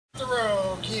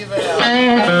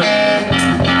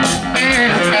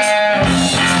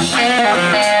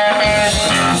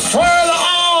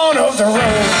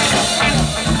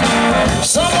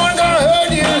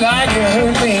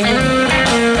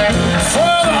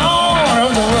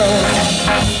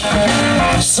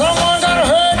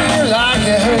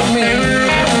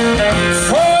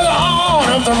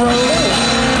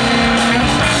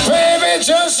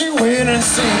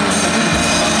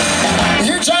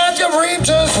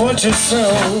what you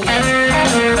sow.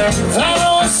 That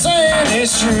old saying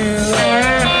is true.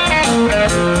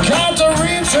 Got to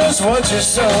reap just what you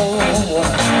sow.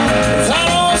 That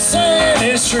old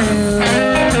saying is true.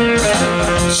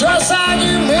 Just like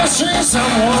you mistreat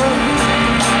someone,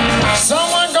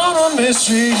 someone gonna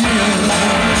mistreat you.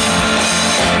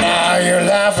 Now you're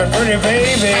laughing pretty,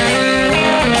 baby.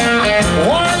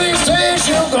 One of these days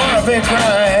you're gonna be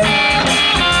crying.